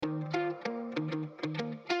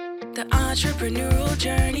The Entrepreneurial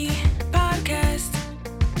Journey Podcast.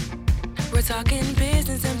 We're talking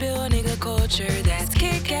business and building a culture that's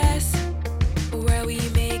kick-ass. Where we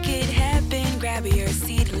make it happen, grab your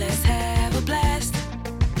seat, let's have a blast.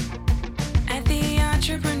 At the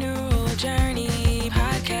Entrepreneurial Journey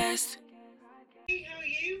Podcast. Hey, how are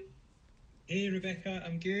you? Hey Rebecca,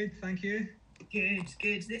 I'm good, thank you. Good.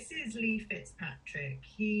 This is Lee Fitzpatrick.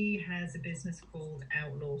 He has a business called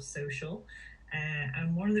Outlaw Social.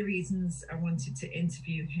 And one of the reasons I wanted to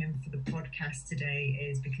interview him for the podcast today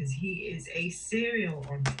is because he is a serial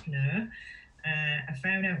entrepreneur. I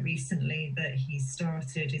found out recently that he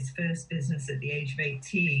started his first business at the age of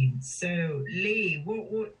 18. So, Lee, what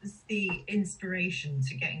was the inspiration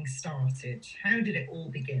to getting started? How did it all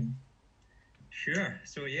begin? Sure.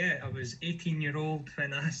 So I was 18-year-old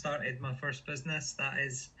when I started my first business.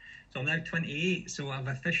 So I'm now 28, so I've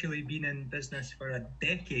officially been in business for a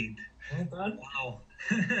decade. Well done. Wow.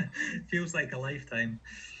 Feels like a lifetime.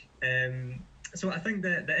 So I think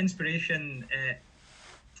the inspiration,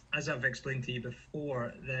 as I've explained to you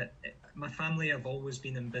before, that my family have always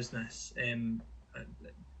been in business.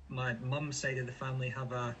 My mum's side of the family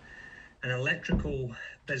have an electrical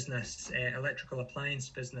business, electrical appliance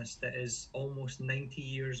business that is almost 90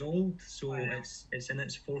 years old. So wow. It's in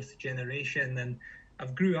its fourth generation, and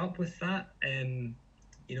I've grew up with that.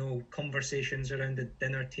 Conversations around the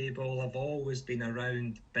dinner table have always been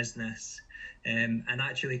around business, and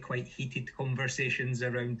actually quite heated conversations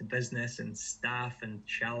around the business and staff and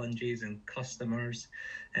challenges and customers.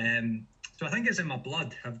 So I think it's in my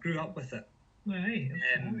blood. I've grew up with it. Right.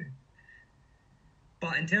 Okay.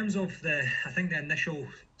 But in terms of I think the initial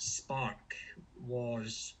spark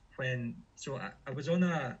was when, I was on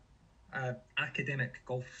a academic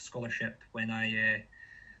golf scholarship when I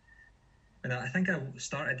think I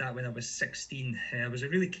started that when I was 16. I was a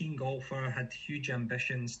really keen golfer, had huge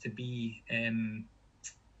ambitions to be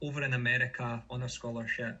over in America on a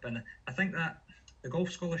scholarship. And I think that the golf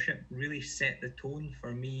scholarship really set the tone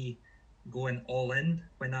for me going all in.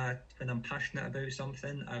 When I'm passionate about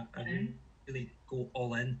something, I really go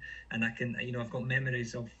all in, and I can, I've got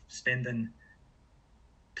memories of spending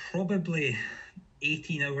probably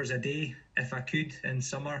 18 hours a day, if I could, in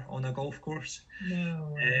summer on a golf course.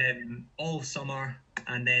 No. All summer,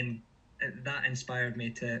 and then that inspired me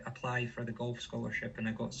to apply for the golf scholarship, and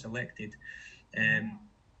I got selected.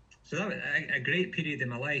 So that was a great period in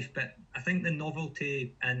my life, but I think the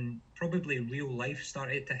novelty and probably real life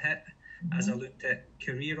started to hit as I looked at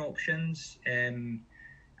career options.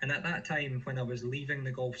 And at that time, when I was leaving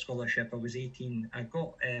the golf scholarship, I was 18. I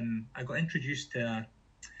got introduced to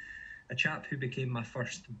a chap who became my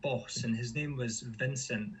first boss, and his name was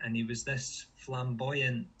Vincent, and he was this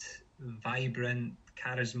flamboyant, vibrant,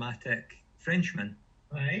 charismatic Frenchman.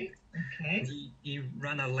 Right. Okay. He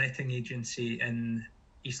ran a letting agency in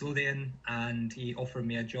East Lothian, and he offered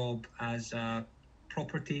me a job as a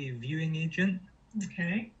property viewing agent.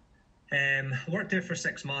 Okay. Worked there for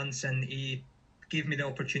 6 months, and he gave me the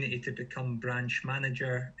opportunity to become branch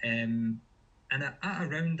manager. And at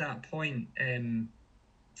around that point,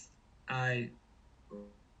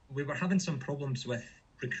 we were having some problems with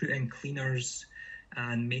recruiting cleaners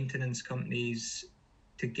and maintenance companies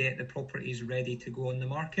to get the properties ready to go on the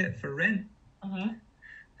market for rent.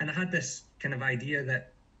 And I had this kind of idea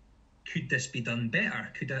that, could this be done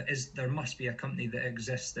better? There must be a company that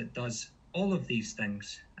exists that does all of these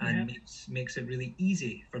things and makes it really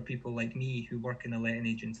easy for people like me who work in a letting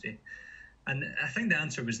agency. And I think the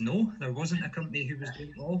answer was no. There wasn't a company who was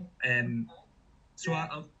doing it all. So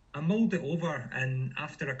I mulled it over, and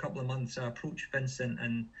after a couple of months I approached Vincent,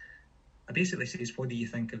 and I basically says, what do you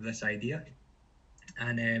think of this idea?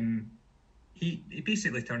 And he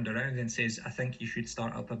basically turned around and says, I think you should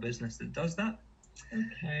start up a business that does that.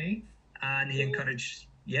 Okay. And he encouraged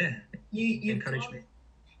me.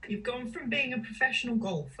 You've gone from being a professional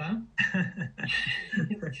golfer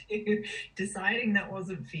to deciding that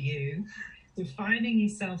wasn't for you, to finding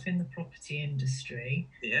yourself in the property industry.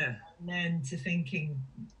 Yeah. And then to thinking,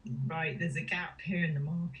 right, there's a gap here in the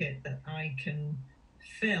market that I can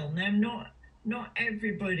fill. Now, not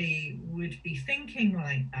everybody would be thinking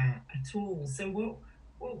like that at all. So what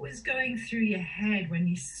was going through your head when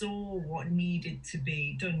you saw what needed to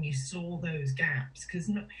be done? You saw those gaps,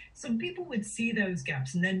 because some people would see those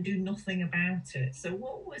gaps and then do nothing about it. So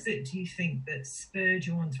what was it, do you think, that spurred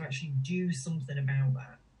you on to actually do something about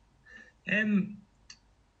that?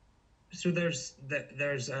 So there's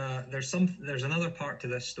another part to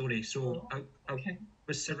this story. So I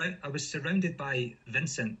was surrounded by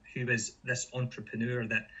Vincent, who was this entrepreneur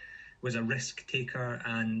that was a risk taker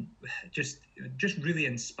and just really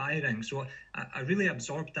inspiring. So I really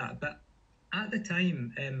absorbed that. But at the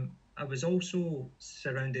time, I was also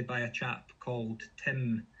surrounded by a chap called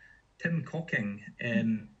Tim Cocking,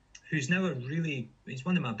 who's now he's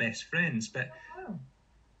one of my best friends, but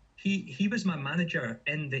he was my manager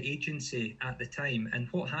in the agency at the time. And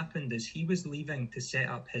what happened is he was leaving to set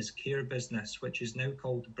up his care business, which is now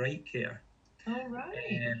called Bright Care. Oh,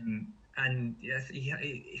 right. And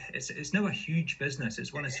it's now a huge business.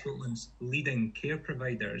 It's one of Scotland's leading care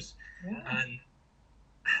providers. Yeah. And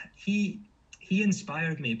he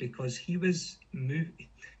inspired me because he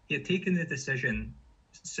had taken the decision,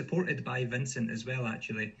 supported by Vincent as well,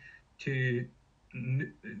 actually, to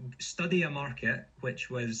study a market which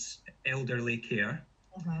was elderly care,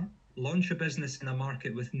 launch a business in a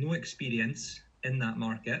market with no experience in that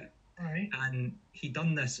market. Right. And he'd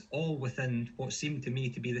done this all within what seemed to me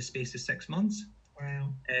to be the space of 6 months. Wow.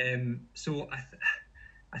 So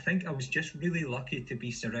I think I was just really lucky to be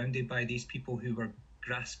surrounded by these people who were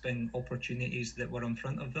grasping opportunities that were in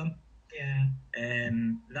front of them. Yeah.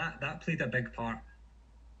 That played a big part,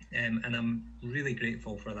 and I'm really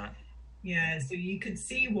grateful for that. Yeah, so you could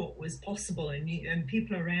see what was possible, and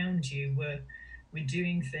people around you were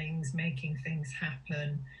doing things, making things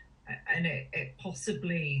happen, and it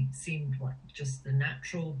possibly seemed like just the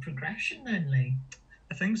natural progression then, Lee.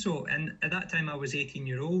 I think so. And at that time I was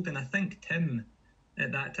 18-year-old, and I think Tim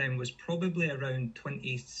at that time was probably around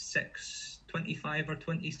 25 or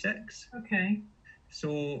 26. Okay.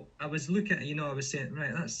 So I was looking, I was saying,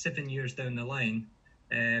 right, that's 7 years down the line.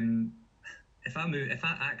 If I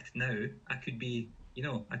act now, I could be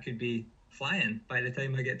flying by the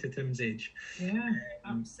time I get to Tim's age. Yeah,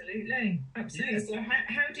 absolutely. Yeah. So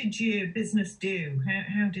how did your business do?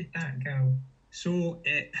 How did that go? So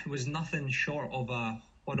it was nothing short of a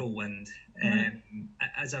whirlwind.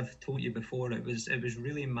 As I've told you before, it was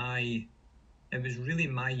really my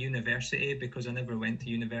university, because I never went to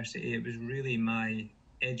university. It was really my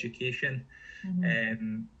education.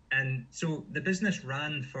 And so the business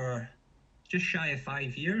ran for just shy of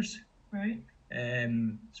 5 years. Right.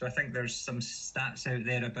 So I think there's some stats out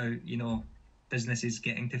there about, businesses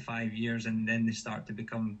getting to 5 years and then they start to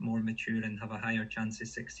become more mature and have a higher chance of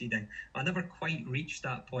succeeding. I never quite reached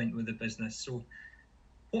that point with the business. So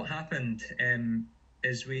what happened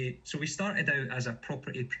is we started out as a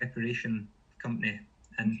property preparation company,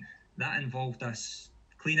 and that involved us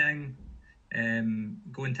cleaning,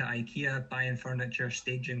 going to IKEA, buying furniture,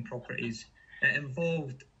 staging properties. It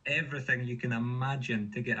involved everything you can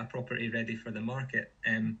imagine to get a property ready for the market.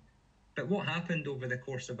 But what happened over the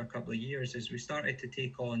course of a couple of years is we started to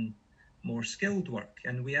take on more skilled work,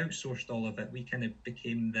 and we outsourced all of it. We kind of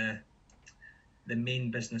became the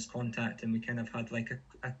main business contact, and we kind of had like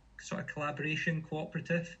a sort of collaboration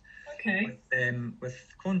cooperative. Okay.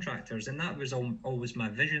 With contractors, and that was always my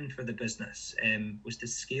vision for the business, was to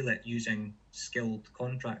scale it using skilled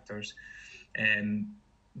contractors.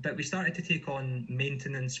 But we started to take on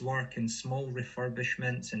maintenance work and small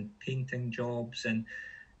refurbishments and painting jobs, and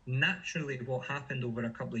naturally what happened over a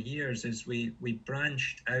couple of years is we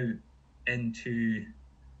branched out into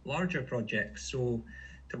larger projects. So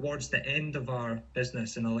towards the end of our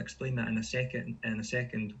business, and I'll explain that in a second,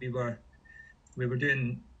 we were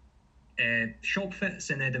doing shop fits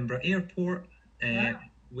in Edinburgh Airport.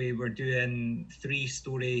 We were doing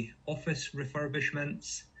 3-story office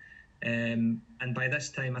refurbishments. And by this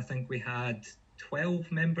time, I think we had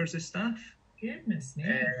 12 members of staff. Goodness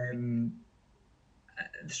me.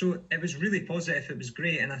 So it was really positive. It was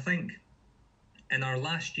great. And I think in our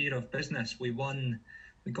last year of business, we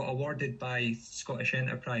got awarded by Scottish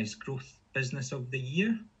Enterprise Growth Business of the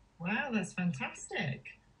Year. Wow, that's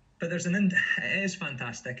fantastic. But it is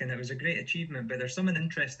fantastic, and it was a great achievement, but there's something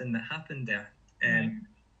interesting that happened there.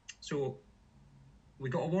 So we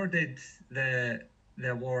got awarded the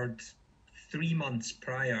award 3 months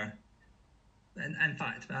prior, and in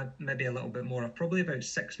fact maybe a little bit more, probably about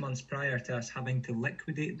 6 months prior to us having to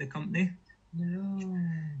liquidate the company. No.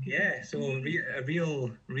 Yeah, so a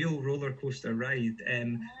real roller coaster ride.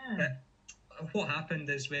 But what happened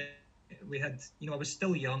is we had, I was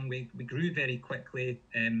still young, we grew very quickly.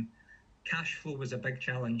 Cash flow was a big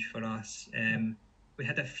challenge for us. We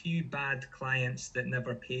had a few bad clients that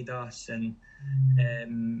never paid us, and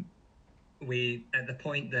we, at the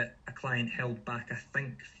point that a client held back, I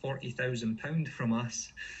think £40,000 from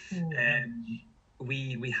us,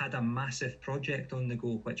 we had a massive project on the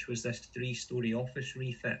go, which was this 3-story office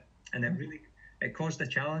refit, and it caused a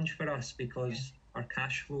challenge for us because our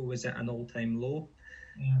cash flow was at an all-time low,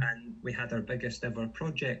 and we had our biggest ever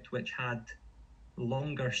project, which had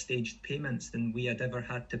longer staged payments than we had ever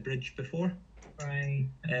had to bridge before. Right.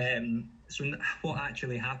 So what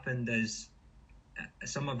actually happened is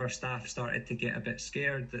some of our staff started to get a bit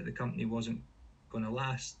scared that the company wasn't going to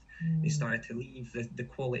last. They started to leave. The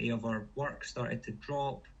quality of our work started to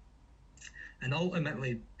drop. And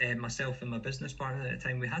ultimately, myself and my business partner at the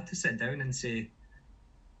time, we had to sit down and say,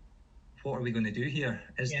 what are we going to do here?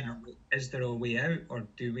 Is there a way out, or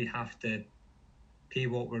do we have to pay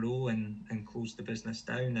what we owe and close the business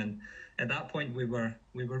down? And at that point, we were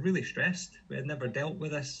really stressed. We had never dealt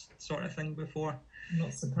with this sort of thing before.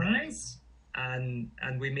 Not surprised. And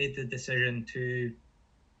we made the decision to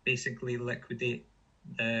basically liquidate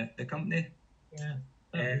the company. Yeah,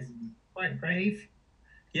 that was quite brave.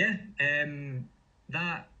 Yeah,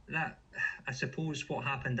 that I suppose what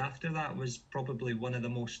happened after that was probably one of the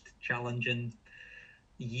most challenging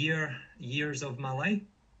years of my life.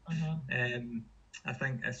 I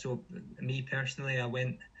think so. Me personally, I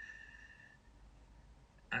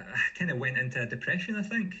kind of went into a depression. I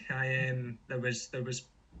think there was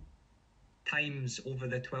times over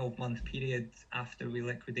the 12-month period after we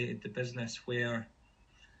liquidated the business where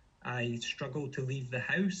I struggled to leave the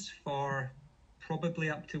house for probably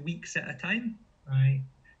up to weeks at a time. Right.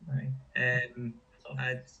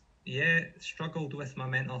 I struggled with my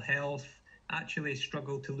mental health, actually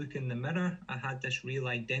struggled to look in the mirror. I had this real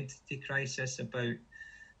identity crisis about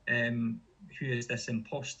who is this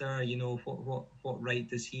imposter, you know, what right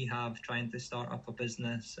does he have trying to start up a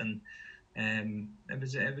business? And it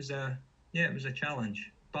was a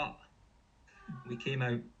challenge, but I came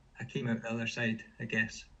out the other side, I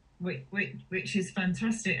guess. Which is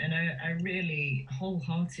fantastic, and I really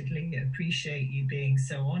wholeheartedly appreciate you being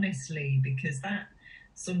so honest, Lee, because that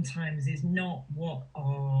sometimes is not what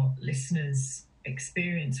our listeners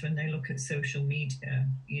experience when they look at social media.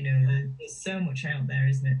 You know, there's so much out there,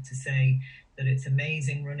 isn't it, to say that it's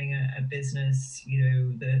amazing running a business. You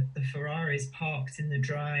know, the Ferrari's parked in the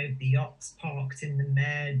drive, the yacht's parked in the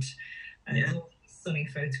med, and all sunny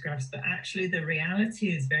photographs, but actually the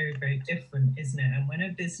reality is very, very different, isn't it? And when a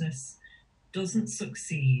business doesn't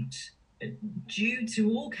succeed due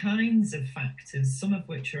to all kinds of factors, some of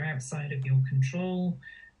which are outside of your control,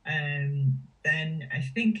 then I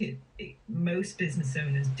think most business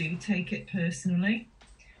owners do take it personally.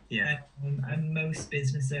 And most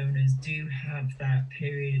business owners do have that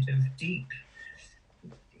period of deep,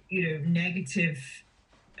 negative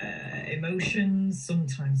emotions,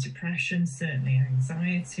 sometimes depression, certainly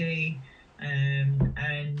anxiety,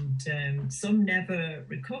 and some never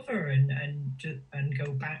recover and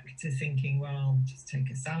go back to thinking, well, I'll just take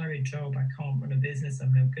a salary job, I can't run a business,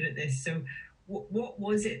 I'm no good at this. So what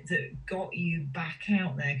was it that got you back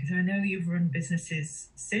out there? Because I know you've run businesses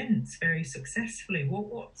since very successfully.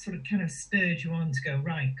 What sort of kind of spurred you on to go,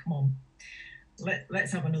 right, come on,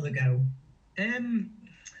 let's have another go?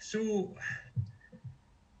 So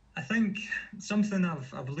I think something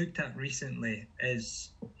I've looked at recently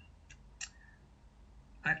is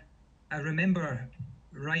I remember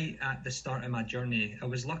right at the start of my journey, I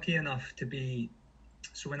was lucky enough to be,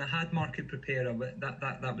 so when I had Market Prepare,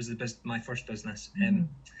 that was my first business.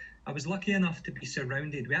 I was lucky enough to be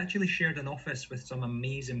surrounded. We actually shared an office with some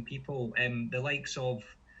amazing people, the likes of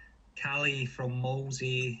Callie from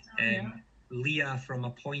Malsey, Leah from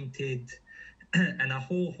Appointed, and a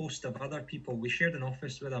whole host of other people. We shared an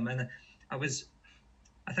office with them, and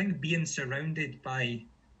I think being surrounded by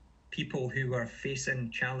people who were facing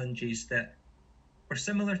challenges that were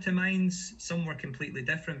similar to mine. Some were completely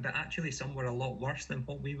different, but actually some were a lot worse than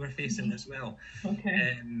what we were facing as well.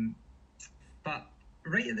 Okay. But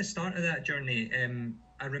right at the start of that journey,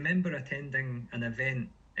 I remember attending an event,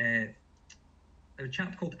 a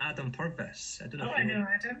chap called Adam Purvis. I don't know. I know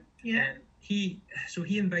Adam. Yeah. He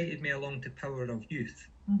invited me along to Power of Youth.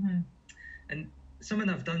 And something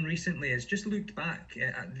I've done recently is just looked back.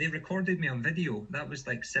 They recorded me on video. That was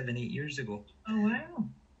like 7-8 years ago. Oh, wow.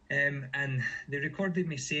 And they recorded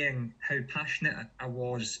me saying how passionate I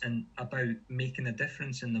was about making a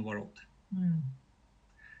difference in the world.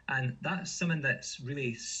 And that's something that's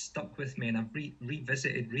really stuck with me, and I've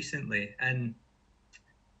revisited recently. And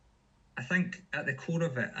I think at the core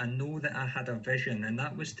of it, I know that I had a vision, and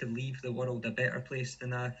that was to leave the world a better place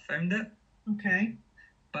than I found it. Okay.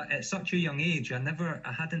 But at such a young age, I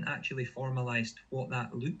hadn't actually formalized what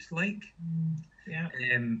that looked like. Yeah.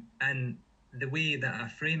 And the way that I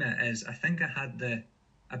frame it is, I think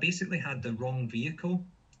I basically had the wrong vehicle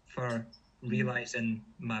for realizing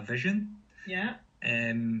my vision. Yeah.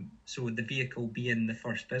 So the vehicle being the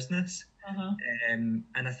first business. And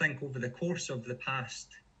I think over the course of the past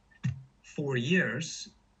 4 years,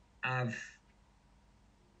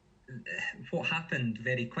 what happened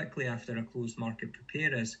very quickly after a closed market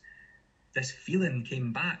prepare is this feeling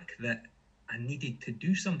came back that I needed to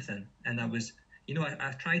do something. And I was,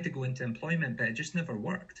 I tried to go into employment, but it just never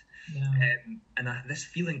worked. Yeah. This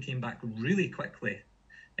feeling came back really quickly.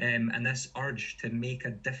 And this urge to make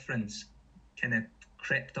a difference kind of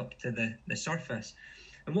crept up to the surface.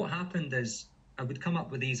 And what happened is I would come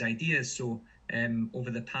up with these ideas. So over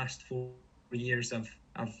the past 4 years,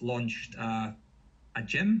 I've launched a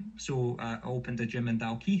gym. So I opened a gym in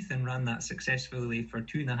Dalkeith and ran that successfully for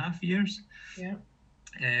 2.5 years. Yeah.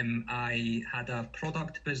 I had a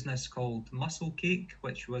product business called Muscle Cake,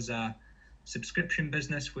 which was a subscription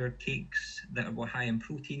business where cakes that were high in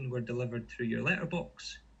protein were delivered through your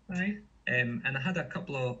letterbox. Right. And I had a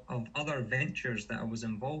couple of other ventures that I was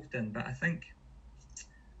involved in, but I think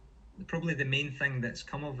probably the main thing that's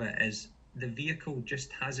come of it is the vehicle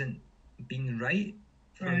just hasn't been right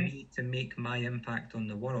for me to make my impact on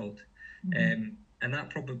the world. And that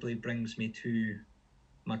probably brings me to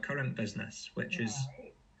my current business, which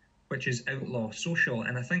is Outlaw Social.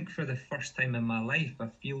 And I think for the first time in my life, I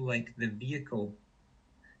feel like the vehicle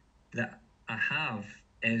that I have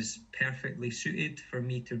is perfectly suited for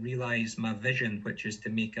me to realize my vision, which is to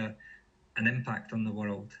make an impact on the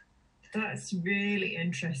world. That's really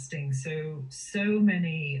interesting. So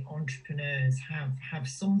many entrepreneurs have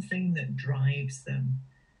something that drives them.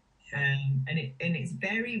 And it's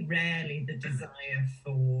very rarely the desire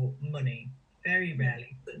for money. Very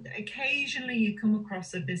rarely. But occasionally you come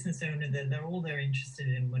across a business owner that they're interested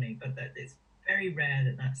in money, but it's very rare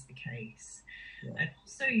that that's the case. Yeah. And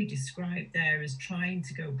also you described there as trying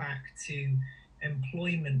to go back to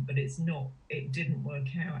employment, but it didn't work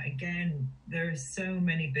out. Again, there are so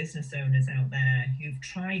many business owners out there who've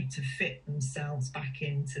tried to fit themselves back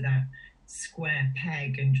into that square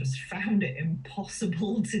peg and just found it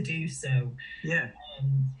impossible to do so. Yeah.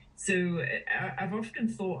 So I've often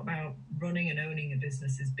thought about running and owning a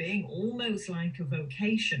business as being almost like a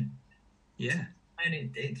vocation. Yeah.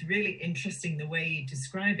 And it's really interesting the way you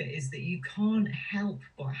describe it is that you can't help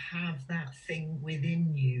but have that thing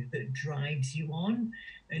within you that drives you on.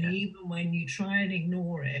 And even when you try and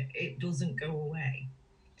ignore it, it doesn't go away.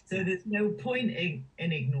 So there's no point in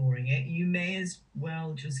ignoring it. You may as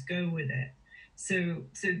well just go with it. So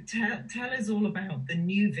tell us all about the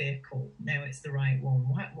new vehicle. Now it's the right one.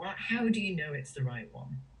 How do you know it's the right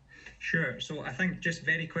one? Sure. So I think just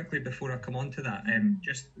very quickly before I come on to that,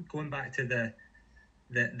 just going back to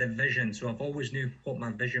the vision. So I've always knew what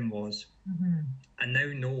my vision was. I now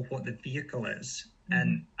know what the vehicle is.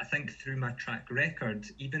 And I think through my track record,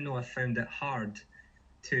 even though I found it hard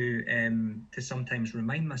to sometimes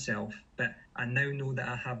remind myself, but I now know that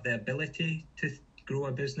I have the ability to grow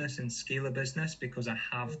a business and scale a business because I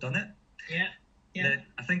have done it. Yeah.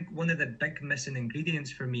 I think one of the big missing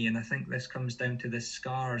ingredients for me, and I think this comes down to the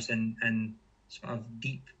scars and sort of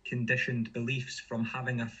deep conditioned beliefs from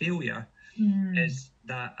having a failure, is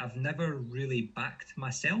that I've never really backed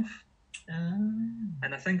myself.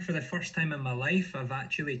 And I think for the first time in my life, I've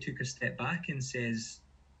actually took a step back and says,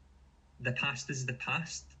 the past is the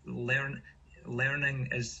past. Learning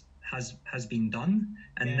has been done,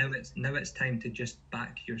 and now it's time to just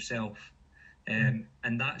back yourself. And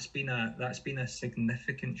that's been a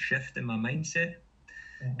significant shift in my mindset.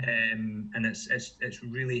 And it's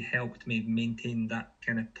really helped me maintain that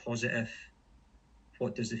kind of positive,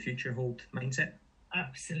 what does the future hold mindset.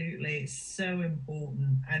 Absolutely, it's so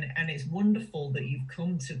important, and it's wonderful that you've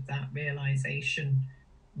come to that realization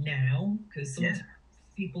now, because sometimes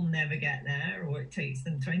people never get there, or it takes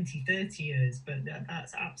them 20, 30 years, but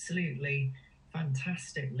that's absolutely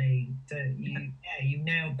fantastically that you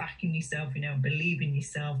now backing yourself, you now believe in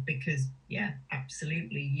yourself, because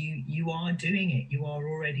absolutely you are doing it. You are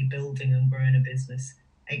already building and growing a business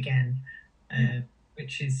again,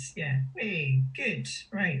 which is really good.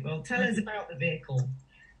 Right, well, tell us about the vehicle.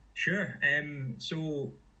 Sure.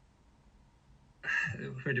 So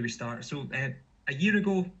where do we start? So a year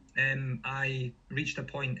ago, I reached a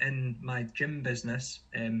point in my gym business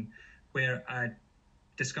where I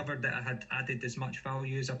discovered that I had added as much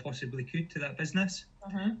value as I possibly could to that business.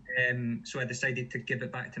 So I decided to give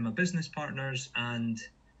it back to my business partners and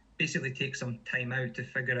basically take some time out to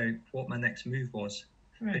figure out what my next move was.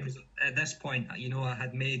 Right. Because at this point, I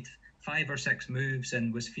had made 5 or 6 moves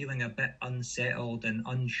and was feeling a bit unsettled and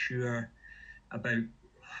unsure about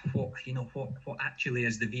what actually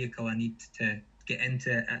is the vehicle I need to get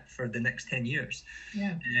into for the next 10 years.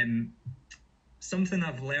 Something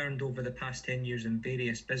I've learned over the past 10 years in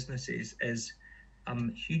various businesses is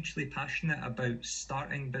I'm hugely passionate about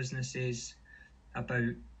starting businesses, about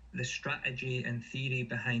the strategy and theory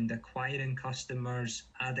behind acquiring customers,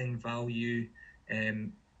 adding value,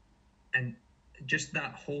 and just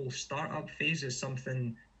that whole startup phase is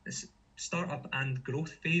something. Startup and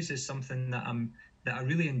growth phase is something that I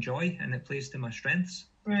really enjoy, and it plays to my strengths.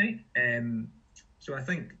 Right. So I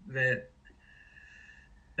think the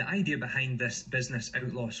idea behind this business,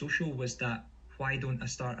 Outlaw Social, was that why don't I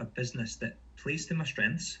start a business that plays to my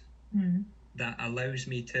strengths, that allows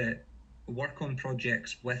me to work on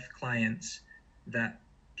projects with clients that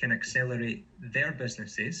can accelerate their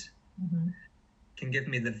businesses, can give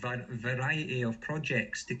me the variety of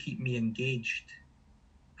projects to keep me engaged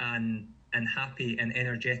and happy and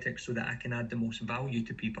energetic, so that I can add the most value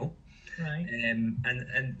to people. Right.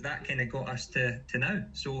 And that kind of got us to now.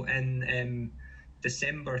 So in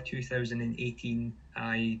December 2018,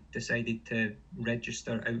 I decided to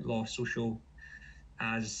register Outlaw Social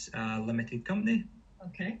as a limited company.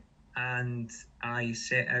 Okay. And I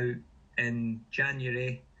set out in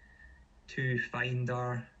January to find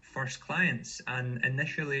our first clients. And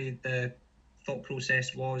initially the thought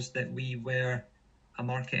process was that we were a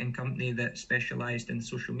marketing company that specialized in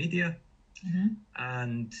social media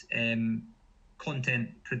and content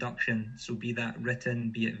production. So be that written,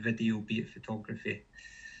 be it video, be it photography.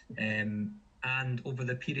 And over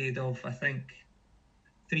the period of, I think,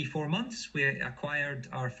 3-4 months, we acquired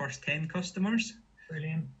our first 10 customers.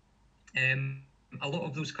 Brilliant. A lot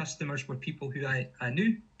of those customers were people who I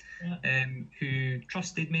knew, who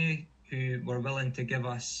trusted me, who were willing to give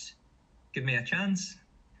me a chance,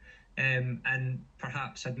 and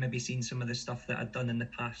perhaps had maybe seen some of the stuff that I'd done in the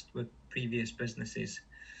past with previous businesses.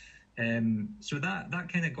 So that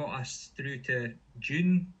kind of got us through to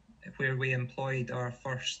June, where we employed our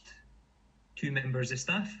first 2 members of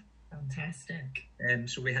staff. Fantastic.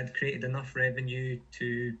 So we had created enough revenue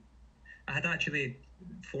I had actually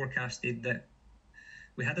forecasted that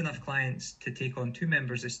we had enough clients to take on 2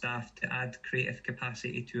 members of staff to add creative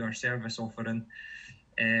capacity to our service offering,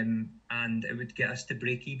 and it would get us to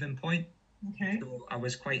break-even point. Okay. So I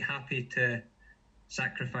was quite happy to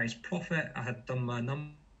sacrifice profit. I had done my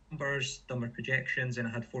numbers, done my projections, and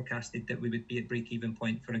I had forecasted that we would be at break-even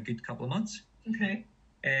point for a good couple of months. Okay.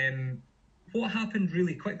 What happened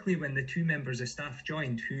really quickly when the 2 members of staff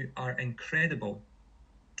joined, who are incredible,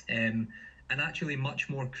 and actually much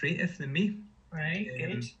more creative than me. Right,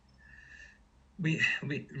 good. We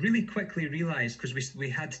really quickly realised, because we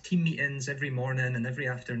had team meetings every morning and every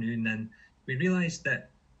afternoon, and we realised that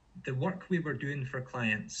the work we were doing for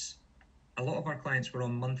clients, a lot of our clients were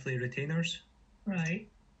on monthly retainers. Right.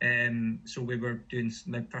 So we were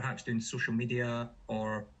perhaps doing social media,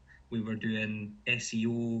 or we were doing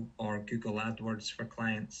SEO or Google AdWords for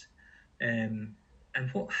clients. And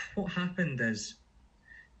what happened is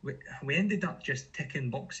we ended up just ticking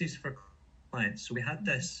boxes for clients. So we had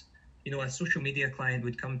this, a social media client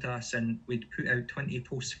would come to us and we'd put out 20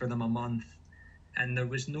 posts for them a month, and there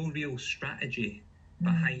was no real strategy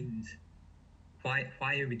behind why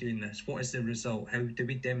are we doing this? What is the result? How do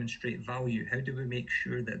we demonstrate value? How do we make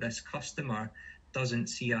sure that this customer doesn't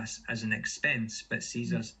see us as an expense, but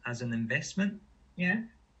sees us as an investment? Yeah.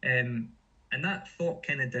 And that thought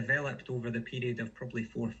kind of developed over the period of probably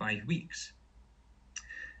 4 or 5 weeks.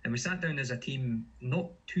 And we sat down as a team not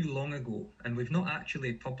too long ago, and we've not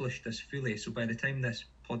actually published this fully. So by the time this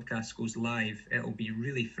podcast goes live, it'll be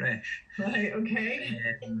really fresh. Right, okay.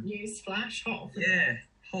 News flash, hot off the press.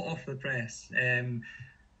 Hot off the press.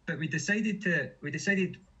 But we decided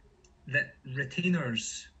that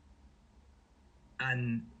retainers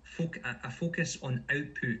and a focus on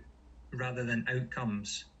output rather than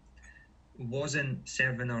outcomes wasn't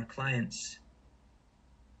serving our clients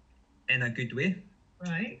in a good way.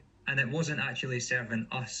 Right. And it wasn't actually serving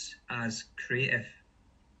us as creative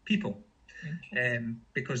people,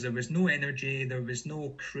 because there was no energy, there was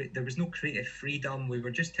no creative freedom. We were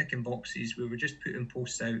just ticking boxes. We were just putting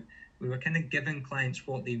posts out. We were kind of giving clients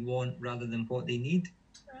what they want rather than what they need.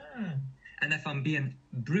 And if I'm being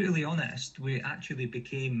brutally honest, we actually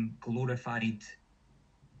became glorified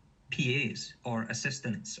PAs or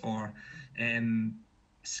assistants or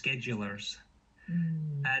schedulers.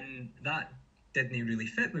 And that didn't really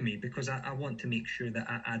fit with me, because I want to make sure that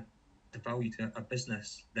I add the value to a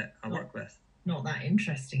business that I work with. Not that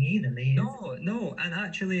interesting either, Lee. No, and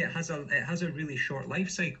actually it has a really short life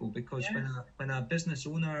cycle, because when a business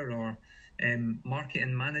owner or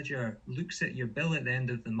marketing manager looks at your bill at the end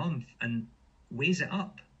of the month and weighs it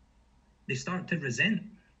up, they start to resent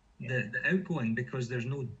the outgoing, because there's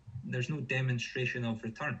no demonstration of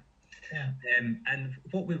return. And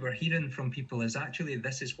what we were hearing from people is actually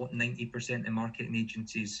this is what 90% of marketing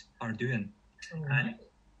agencies are doing. Right. And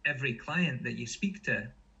every client that you speak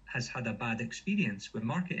to has had a bad experience with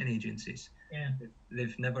marketing agencies. Yeah.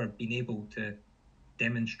 They've never been able to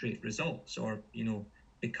demonstrate results or,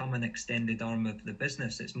 become an extended arm of the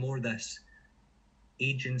business. It's more this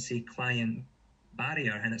agency client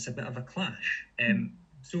barrier, and it's a bit of a clash.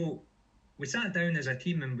 So we sat down as a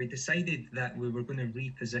team and we decided that we were going to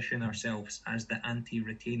reposition ourselves as the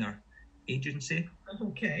anti-retainer agency.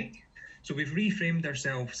 Okay. So we've reframed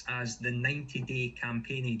ourselves as the 90-day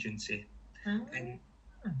campaign agency. And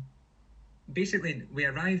basically, we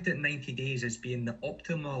arrived at 90 days as being the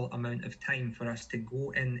optimal amount of time for us to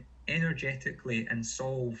go in energetically and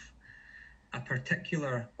solve a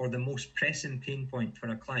particular or the most pressing pain point for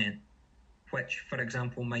a client, which, for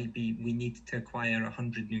example, might be we need to acquire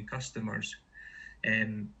 100 new customers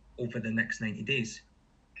over the next 90 days.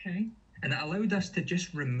 Okay. And it allowed us to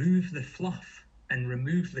just remove the fluff and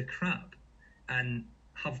remove the crap and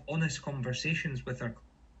have honest conversations with our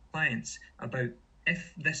clients about,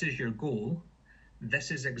 if this is your goal,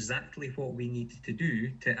 this is exactly what we need to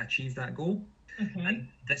do to achieve that goal. Okay. And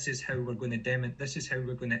this is how we're going to this is how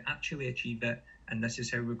we're going to actually achieve it, and this is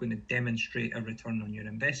how we're going to demonstrate a return on your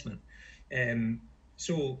investment.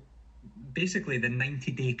 So basically, the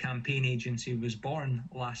 90-day campaign agency was born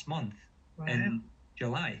last month in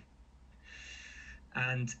July,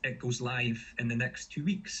 and it goes live in the next 2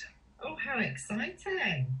 weeks. Oh, how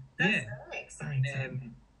exciting! That's very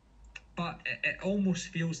exciting. But it almost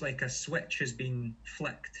feels like a switch has been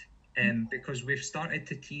flicked, because we've started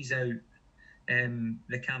to tease out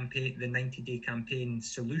the 90-day campaign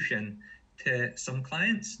solution to some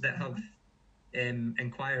clients that have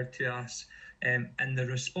inquired to us, and the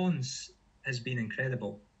response has been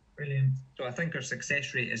incredible. Brilliant. So I think our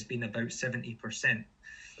success rate has been about 70%.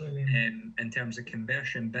 In terms of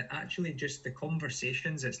conversion, but actually just the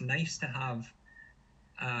conversations, it's nice to have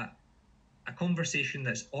a conversation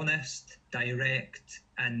that's honest, direct,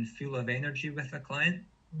 and full of energy with a client.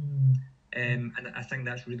 And I think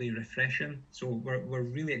that's really refreshing. So we're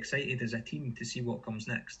really excited as a team to see what comes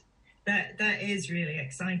next. That is really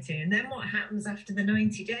exciting. And then what happens after the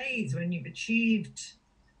 90 days when you've achieved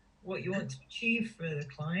what you want to achieve for the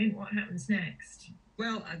client? What happens next?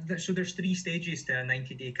 Well, so there's 3 stages to a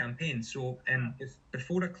 90-day campaign. So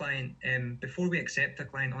before we accept a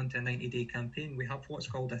client onto a 90-day campaign, we have what's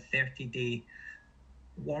called a 30-day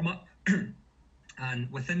warm-up. And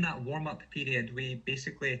within that warm-up period, we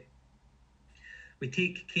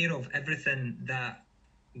take care of everything that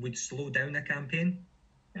would slow down a campaign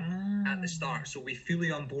at the start. So we fully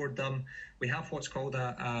onboard them. We have what's called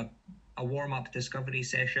a warm-up discovery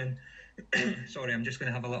session. Sorry, I'm just going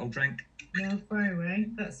to have a little drink. No, far away.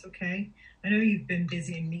 That's okay. I know you've been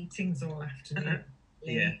busy in meetings all afternoon.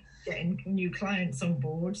 Getting new clients on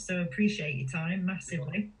board, so appreciate your time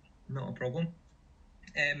massively. Not a problem.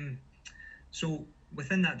 So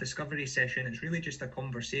within that discovery session, it's really just a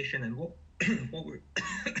conversation, and what we're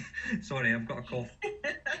sorry, I've got a cough.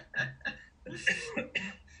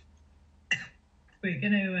 We're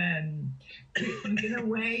gonna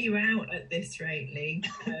wear you out at this rate, Lee.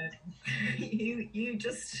 You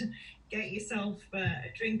just get yourself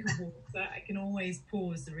a drink of water. I can always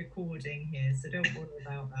pause the recording here, so don't worry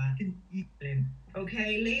about that.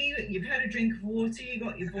 Okay, Lee, you've had a drink of water. You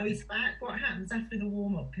got your voice back. What happens after the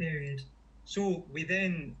warm-up period? So we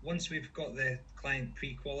then, once we've got the client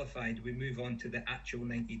pre-qualified, we move on to the actual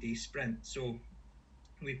 90-day sprint. So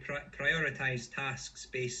we prioritize tasks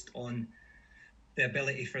based on the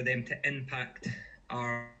ability for them to impact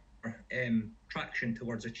our traction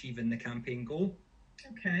towards achieving the campaign goal.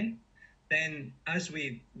 Okay. Then as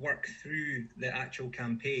we work through the actual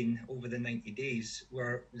campaign over the 90 days,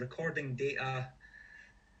 we're recording data,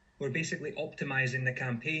 we're basically optimizing the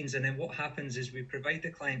campaigns, and then what happens is we provide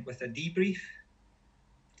the client with a debrief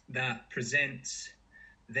that presents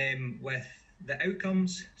them with the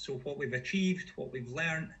outcomes, so what we've achieved, what we've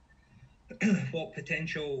learned, what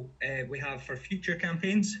potential we have for future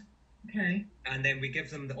campaigns. Okay. And then we give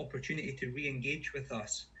them the opportunity to re-engage with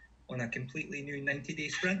us on a completely new 90-day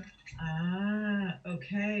sprint.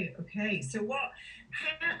 Okay. So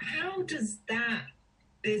how does that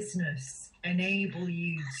business enable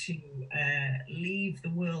you to leave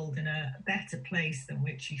the world in a better place than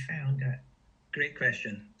which you found it? Great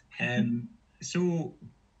question. So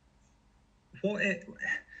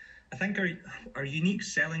I think our unique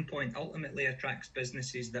selling point ultimately attracts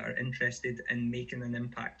businesses that are interested in making an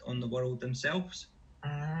impact on the world themselves.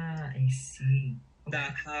 I see. Okay.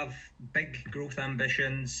 That have big growth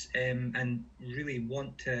ambitions and really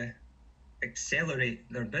want to accelerate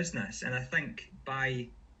their business. And I think by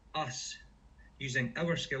us using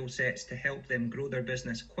our skill sets to help them grow their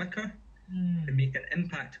business quicker to make an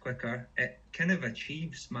impact quicker, it kind of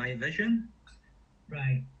achieves my vision.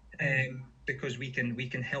 Right. Because we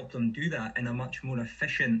can help them do that in a much more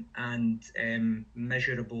efficient and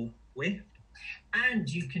measurable way. And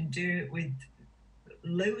you can do it with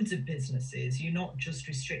loads of businesses. You're not just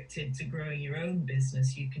restricted to growing your own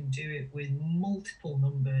business. You can do it with multiple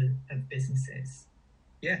number of businesses.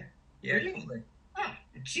 Yeah, Really? Totally. Ah,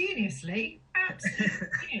 genius, Lee. Absolutely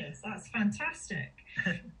genius. That's fantastic.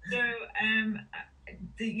 So,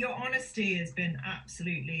 your honesty has been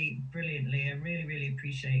absolutely brilliantly. I really, really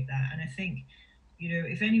appreciate that. And I think,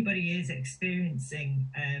 if anybody is experiencing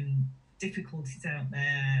difficulties out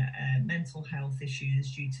there, mental health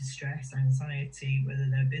issues due to stress, anxiety, whether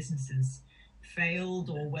their businesses failed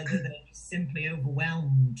or whether they're just simply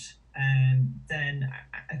overwhelmed, then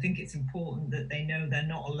I think it's important that they know they're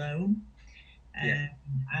not alone.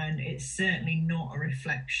 And it's certainly not a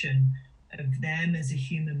reflection of them as a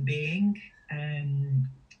human being.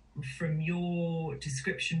 From your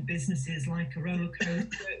description, businesses like a roller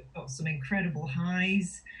coaster, got some incredible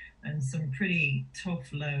highs and some pretty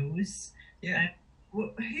tough lows.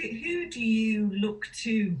 Who do you look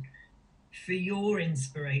to for your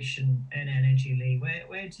inspiration and energy, Lee?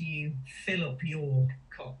 Where do you fill up your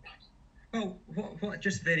cup? Well, what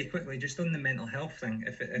just very quickly, just on the mental health thing,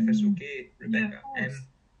 if it's okay, Rebecca. Yeah,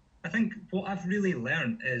 I think what I've really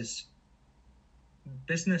learned is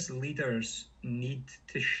business leaders need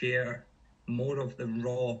to share more of the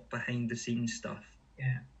raw behind the scenes stuff.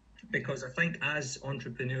 Yeah. Because I think as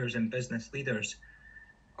entrepreneurs and business leaders,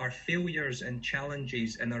 our failures and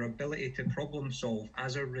challenges and our ability to problem solve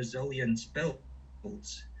as our resilience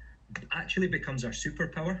builds actually becomes our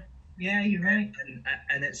superpower. Yeah, you're right.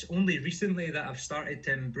 And it's only recently that I've started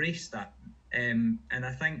to embrace that. And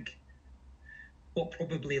I think what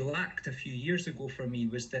probably lacked a few years ago for me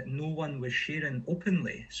was that no one was sharing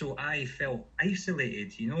openly. So I felt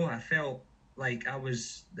isolated, I felt like I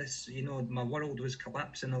was my world was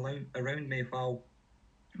collapsing around me while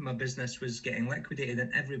my business was getting liquidated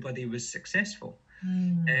and everybody was successful.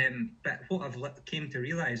 But what I've came to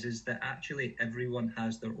realize is that actually everyone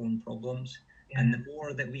has their own problems. Yeah. And the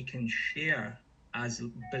more that we can share as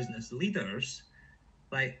business leaders,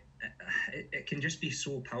 like it can just be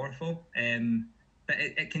so powerful. But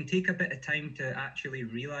it can take a bit of time to actually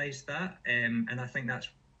realize that. And I think that's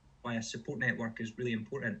why a support network is really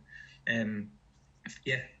important.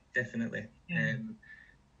 Yeah, definitely. Yeah.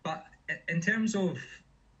 But in terms of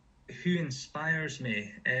who inspires me,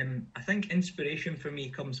 I think inspiration for me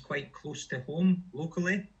comes quite close to home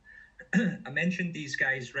locally. I mentioned these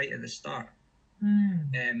guys right at the start.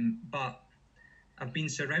 But I've been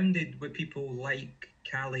surrounded with people like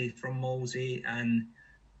Callie from Malsey and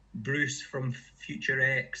Bruce from Future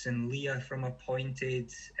X and Leah from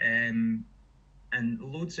Appointed, and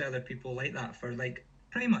loads of other people like that for like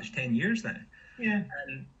pretty much 10 years now. Yeah.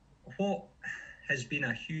 And what has been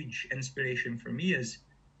a huge inspiration for me is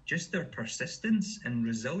just their persistence and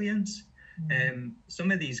resilience.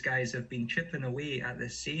 Some of these guys have been chipping away at the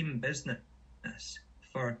same business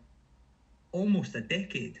for almost a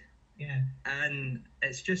decade. Yeah. And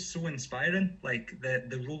it's just so inspiring, like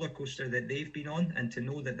the roller coaster that they've been on, and to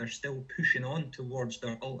know that they're still pushing on towards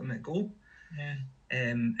their ultimate goal. Yeah.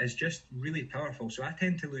 Is just really powerful. So I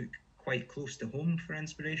tend to look quite close to home for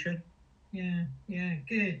inspiration. Yeah,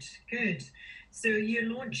 good. So you're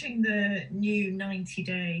launching the new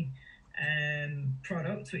 90-day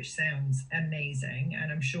product, which sounds amazing,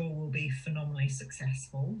 and I'm sure will be phenomenally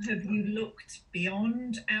successful. Have you looked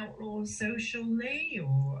beyond Outlaw Social, Lee,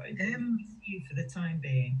 or you for the time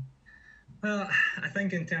being? Well, I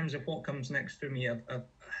think in terms of what comes next for me,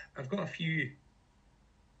 I've got a few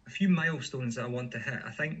milestones that I want to hit.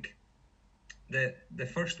 I think the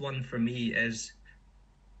first one for me is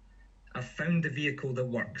I've found the vehicle that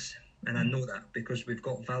works. And I know that because we've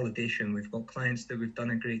got validation, we've got clients that we've done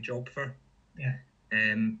a great job for. Yeah.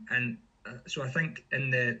 So I think in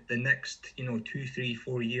the next, 2, 3,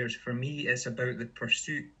 4 years, for me, it's about the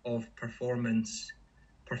pursuit of performance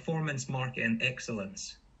marketing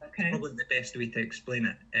excellence. Okay. Probably the best way to explain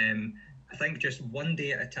it. I think just one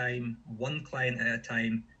day at a time, one client at a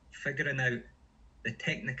time, figuring out the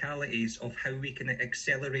technicalities of how we can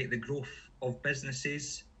accelerate the growth of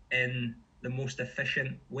businesses in the most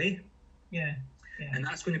efficient way. Yeah. And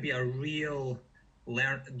that's going to be a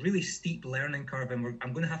really steep learning curve, and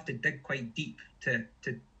I'm going to have to dig quite deep to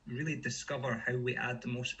really discover how we add the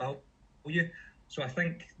most value. So I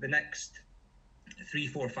think the next 3,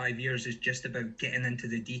 4, 5 years is just about getting into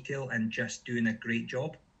the detail and just doing a great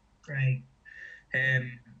job. Great.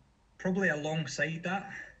 Probably alongside that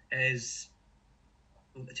is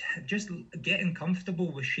just getting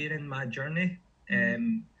comfortable with sharing my journey.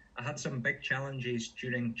 I had some big challenges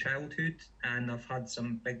during childhood, and I've had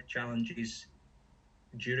some big challenges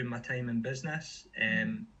during my time in business,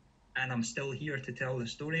 and I'm still here to tell the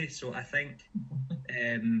story. So I think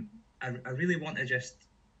I really want to just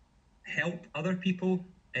help other people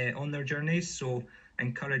on their journeys, so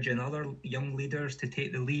encouraging other young leaders to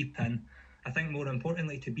take the leap, and I think more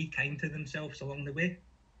importantly to be kind to themselves along the way.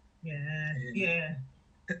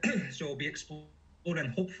 So I'll be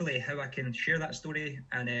exploring hopefully how I can share that story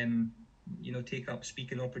and take up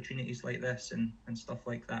speaking opportunities like this and stuff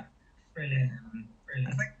like that. Brilliant.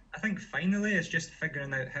 I think finally it's just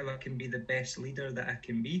figuring out how I can be the best leader that I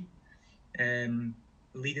can be,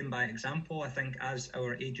 leading by example. I think as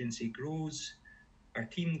our agency grows, our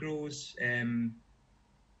team grows,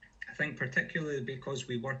 I think particularly because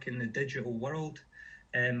we work in the digital world,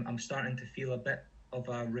 I'm starting to feel a bit of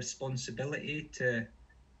a responsibility to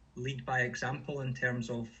lead by example in terms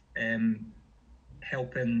of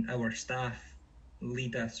helping our staff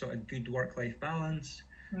lead a sort of good work-life balance,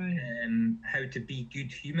 how to be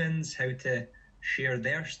good humans, how to share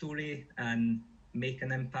their story and make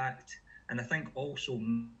an impact, and I think also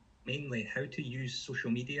mainly how to use social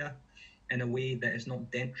media in a way that is not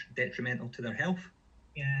detrimental to their health.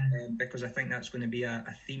 Because I think that's going to be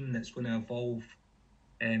a theme that's going to evolve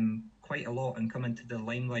quite a lot and come into the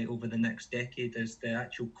limelight over the next decade, is the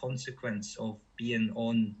actual consequence of being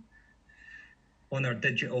on our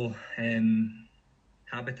digital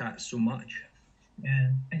habitat so much.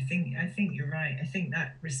 I think you're right. I think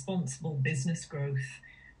that responsible business growth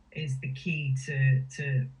is the key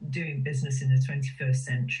to doing business in the 21st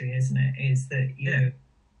century, isn't it? Is that you know,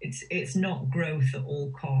 it's not growth at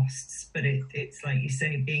all costs, but it's like you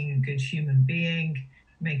say, being a good human being,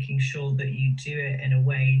 making sure that you do it in a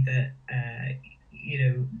way that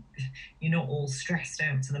you're not all stressed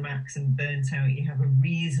out to the max and burnt out. You have a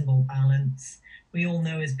reasonable balance. We all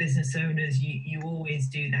know as business owners, you always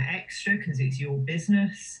do that extra because it's your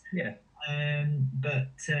business. But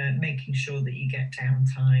making sure that you get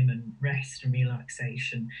downtime and rest and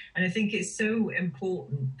relaxation. And I think it's so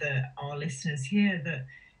important that our listeners hear that,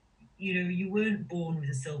 you weren't born with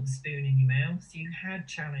a silver spoon in your mouth. You had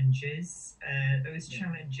challenges. Those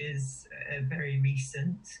challenges are very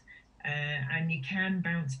recent. And you can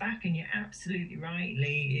bounce back. And you're absolutely right,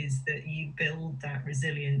 Lee, is that you build that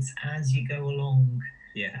resilience as you go along.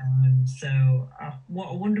 So what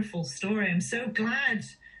a wonderful story. I'm so glad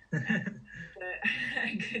that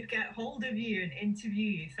I could get hold of you and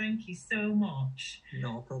interview you. Thank you so much.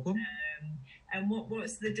 No problem. And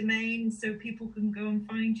what's the domain so people can go and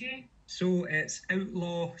find you? So it's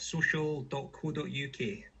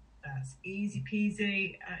outlawsocial.co.uk. That's easy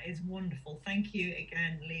peasy. That is wonderful. Thank you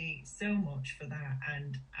again, Lee, so much for that,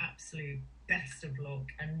 and absolute best of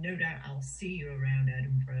luck. And no doubt I'll see you around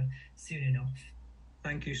Edinburgh soon enough.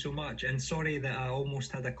 Thank you so much. And sorry that I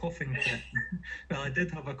almost had a coughing fit. Well, I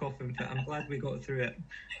did have a coughing fit. I'm glad we got through it.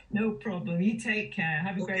 No problem. You take care.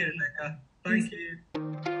 Have a great Rebecca. Thank you.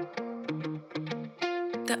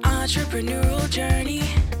 The Entrepreneurial Journey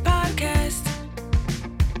Podcast.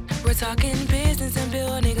 We're talking